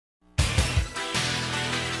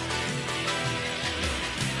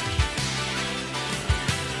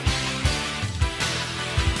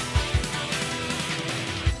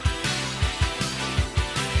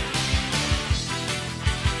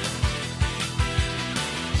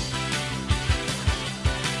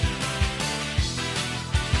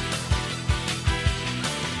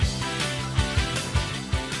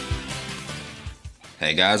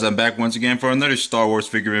Hey guys, I'm back once again for another Star Wars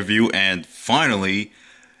figure review, and finally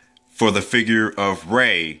for the figure of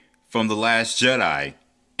Rey from The Last Jedi.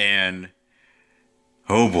 And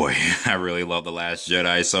oh boy, I really love The Last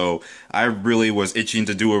Jedi, so I really was itching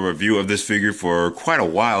to do a review of this figure for quite a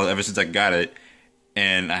while, ever since I got it,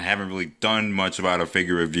 and I haven't really done much about a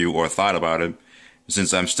figure review or thought about it,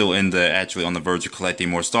 since I'm still actually on the verge of collecting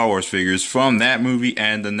more Star Wars figures from that movie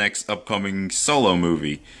and the next upcoming Solo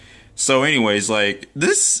movie. So anyways,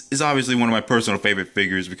 this is obviously one of my personal favorite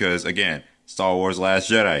figures because, again, Star Wars Last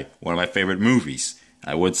Jedi, one of my favorite movies,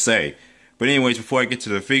 I would say. But anyways, before I get to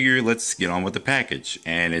the figure, let's get on with the package.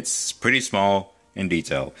 And it's pretty small in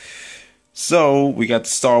detail. So, we got the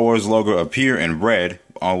Star Wars logo up here in red,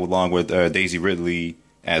 along with Daisy Ridley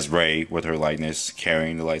as Rey with her likeness,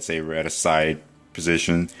 carrying the lightsaber at a side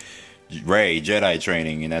position. Rey, Jedi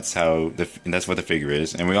training, and that's what the figure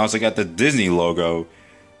is. And we also got the Disney logo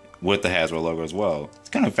with the Hasbro logo as well. It's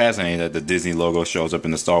kind of fascinating that the Disney logo shows up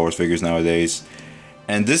in the Star Wars figures nowadays.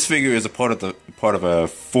 And this figure is a part of a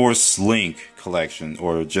Force Link collection,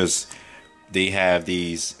 or just they have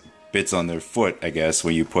these bits on their foot, I guess,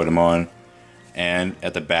 when you put them on. And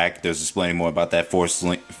at the back, there's displaying more about that Force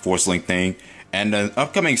Link thing. And the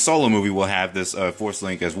upcoming Solo movie will have this Force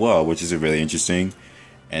Link as well, which is really interesting.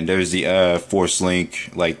 And there's the Force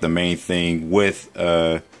Link, like the main thing with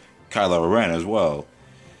Kylo Ren as well.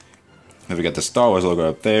 We got the Star Wars logo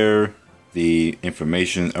up there, the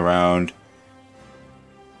information around,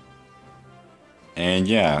 and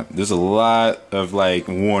yeah, there's a lot of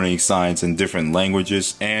warning signs in different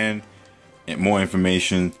languages and more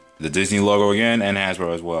information. The Disney logo again, and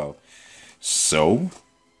Hasbro as well. So,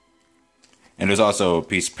 and there's also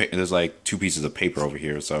there's like two pieces of paper over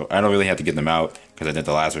here, so I don't really have to get them out because I did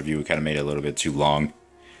the last review. It kind of made it a little bit too long.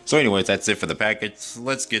 So anyways, that's it for the package.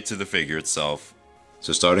 Let's get to the figure itself.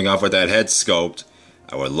 So starting off with that head sculpt,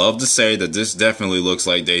 I would love to say that this definitely looks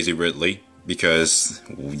like Daisy Ridley, because,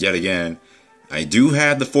 yet again, I do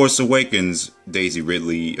have the Force Awakens Daisy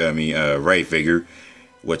Ridley, Rey figure,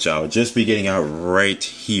 which I'll just be getting out right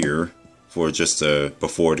here for just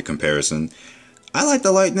before the comparison. I like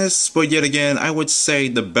the likeness, but yet again, I would say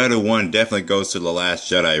the better one definitely goes to the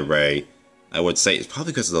Last Jedi Rey. I would say it's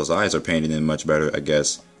probably because those eyes are painted in much better, I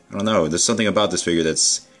guess. I don't know, there's something about this figure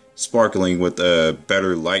that's sparkling with a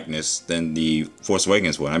better likeness than the Force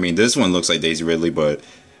Awakens one. I mean, this one looks like Daisy Ridley, but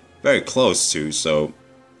very close to. So,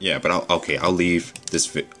 yeah. But I'll leave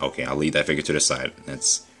that figure to the side.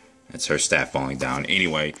 That's her staff falling down.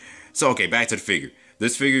 Anyway, so okay, back to the figure.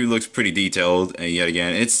 This figure looks pretty detailed, and yet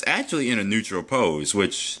again, it's actually in a neutral pose,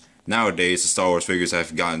 which nowadays the Star Wars figures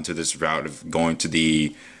have gotten to this route of going to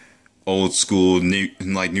the old school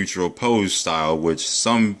neutral pose style, which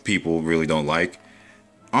some people really don't like.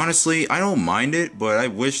 Honestly, I don't mind it, but I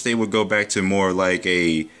wish they would go back to more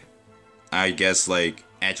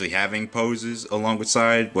actually having poses along with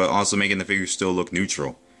side, but also making the figure still look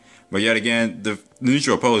neutral. But yet again, the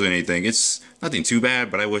neutral pose or anything, it's nothing too bad,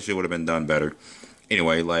 but I wish it would have been done better.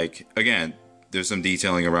 Anyway, again, there's some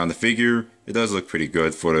detailing around the figure. It does look pretty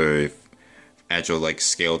good for the actual,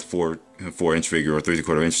 scaled 4-inch figure or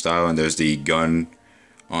 3/4 inch style, and there's the gun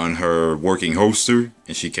on her working holster,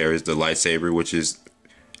 and she carries the lightsaber, which is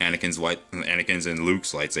Anakin's and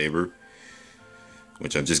Luke's lightsaber,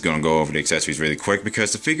 which I'm just gonna go over the accessories really quick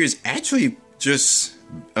because the figure is actually just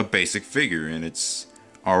a basic figure, and it's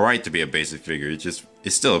alright to be a basic figure.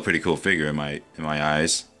 It's still a pretty cool figure in my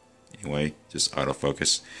eyes. Anyway, just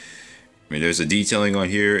autofocus. I mean, there's a detailing on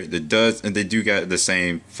here that they do got the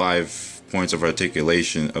same 5 points of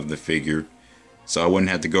articulation of the figure, so I wouldn't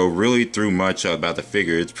have to go really through much about the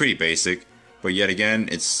figure. It's pretty basic, but yet again,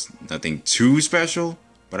 it's nothing too special.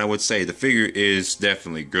 But I would say the figure is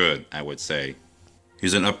definitely good, I would say.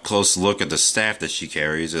 Here's an up-close look at the staff that she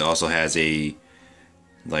carries. It also has the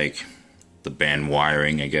band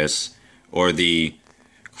wiring, I guess, or the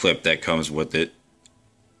clip that comes with it.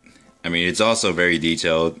 I mean, it's also very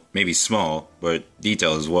detailed, maybe small, but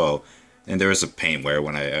detailed as well. And there is a paint wear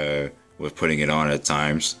when I was putting it on at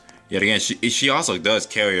times. Yet again, she also does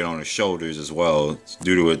carry it on her shoulders as well,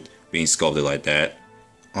 due to it being sculpted like that.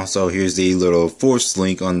 Also, here's the little Force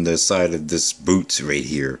Link on the side of this boot right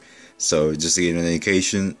here. So, just to get an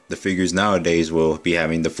indication, the figures nowadays will be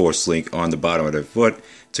having the Force Link on the bottom of their foot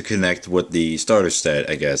to connect with the starter set,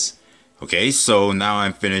 I guess. Okay, so now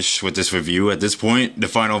I'm finished with this review. At this point, the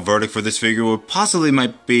final verdict for this figure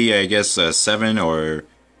might be, I guess, a 7 or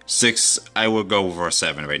 6. I would go for a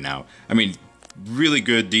 7 right now. I mean, really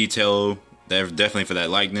good detail, definitely for that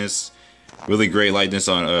likeness. Really great likeness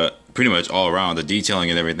on pretty much all around. The detailing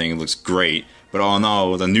and everything looks great. But all in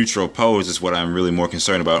all, the neutral pose is what I'm really more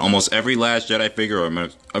concerned about. Almost every Last Jedi figure, or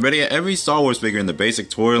already every Star Wars figure in the basic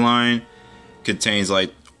toy line contains,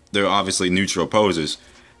 like, they're obviously neutral poses.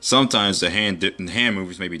 Sometimes the hand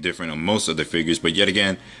moves may be different on most of the figures, but yet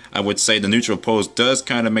again, I would say the neutral pose does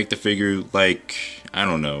kind of make the figure, like, I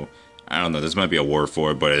don't know, this might be a word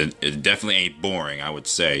for it, but it definitely ain't boring, I would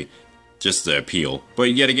say. Just the appeal.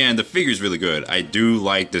 But yet again, the figure's really good. I do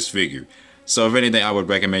like this figure. So if anything, I would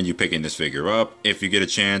recommend you picking this figure up if you get a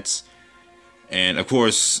chance. And of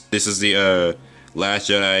course, this is the Last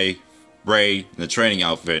Jedi Rey in the training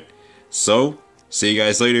outfit. So, see you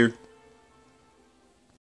guys later.